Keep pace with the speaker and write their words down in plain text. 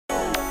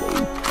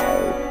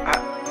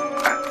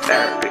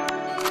therapy.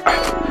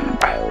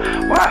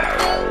 Why?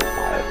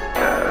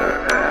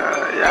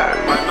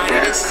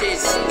 This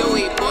shit's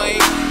Stewie, boy.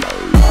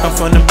 I'm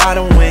from the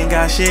bottom, we ain't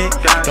got shit.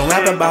 Don't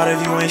rap about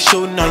if you ain't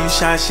shooting or you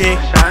shot shit.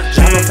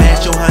 Driving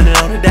fast, 200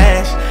 on the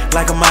dash,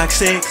 like a Mach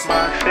 6.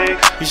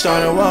 You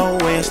start a war,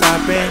 we ain't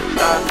stopping.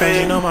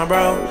 Crazy, know my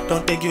bro,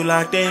 don't think you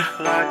locked in.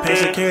 Pay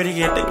security,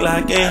 get the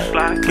Glock in.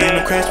 Claim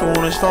the crash, but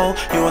on his phone,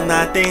 you was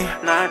not there.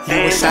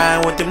 You was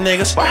siding with them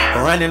niggas,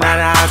 running out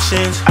of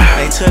options.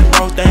 They took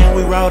both things,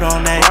 we rode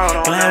on that.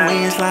 Glad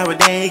we ain't slide, but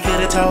they ain't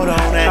could've told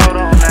on that.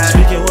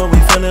 Speaking what we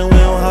feeling, we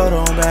don't hold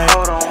on back.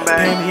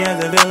 Pay me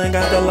as a villain,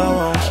 got the low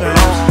on track.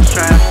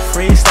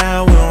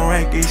 Freestyle, we don't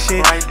write this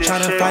shit.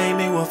 Tryna fight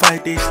me, we'll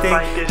fight this stick.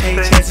 Take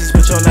chances,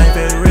 put your life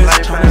at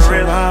risk. Tryna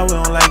survive, we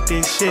don't like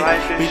this shit.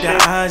 Beat the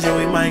odds, yeah,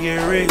 we might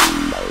get rich.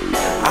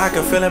 I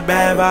can feel the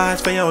bad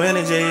vibes for your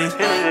energies.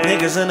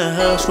 Niggas in the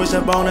hub, switch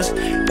up on us.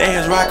 They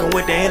is rockin'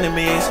 with the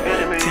enemies.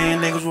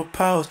 10 niggas with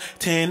pose,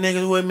 10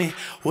 niggas with me.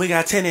 We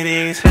got 10 of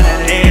these.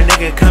 Then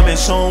nigga coming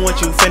soon, what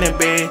you finna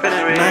be?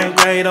 9th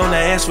grade on the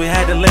S, we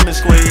had the lemon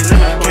squeeze.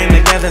 Came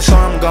together, so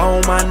I'm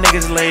gone, my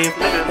niggas leave.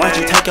 Watch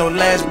you take your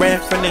last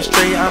breath from the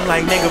street, I'm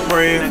like, nigga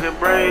breathe. Nigga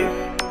breathe,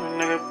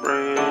 nigga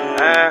breathe.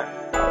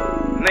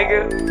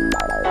 Nigga,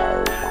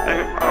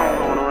 I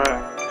don't wanna rap.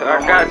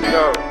 I got you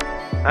though.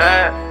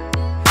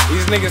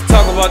 These niggas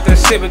talk about that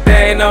shit, but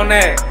they ain't on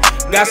that.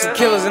 Got some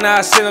killers and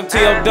I send them to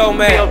your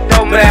domain.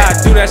 But I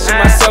do that shit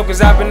myself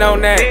cause I been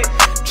on that.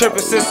 Trippin'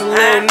 since a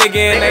little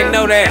nigga and they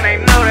know that.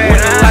 When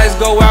the lights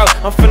go out,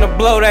 I'm finna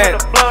blow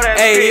that.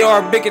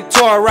 AER, big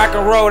guitar, rock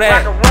and roll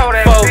that.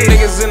 4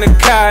 niggas in the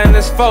car and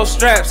there's 4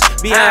 straps.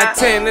 Behind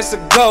 10, it's a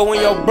go when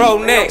your bro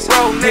next.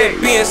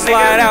 Dip in,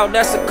 slide out,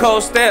 that's a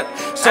cold step.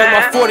 So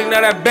my 40,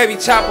 now that baby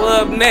chopper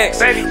up next.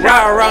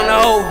 Ride around the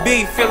whole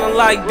beat, feeling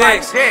like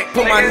Dex.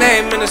 Put my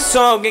name in the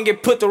song and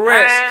get put to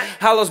rest.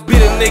 Hollows beat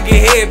a nigga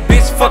head,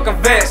 bitch, fuck a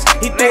vest.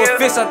 He threw a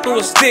fist, I threw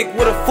a stick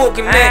with a fork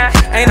and neck.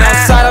 Ain't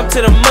outside up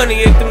to the money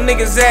if them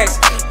niggas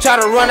ask. Try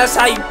to run, that's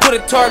how you put a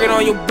target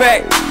on your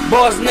back.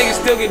 Boss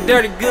niggas still get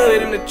dirty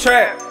good in the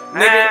trap,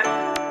 nigga.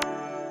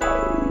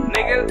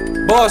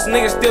 Boss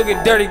niggas still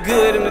get dirty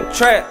good in the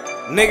trap,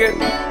 nigga.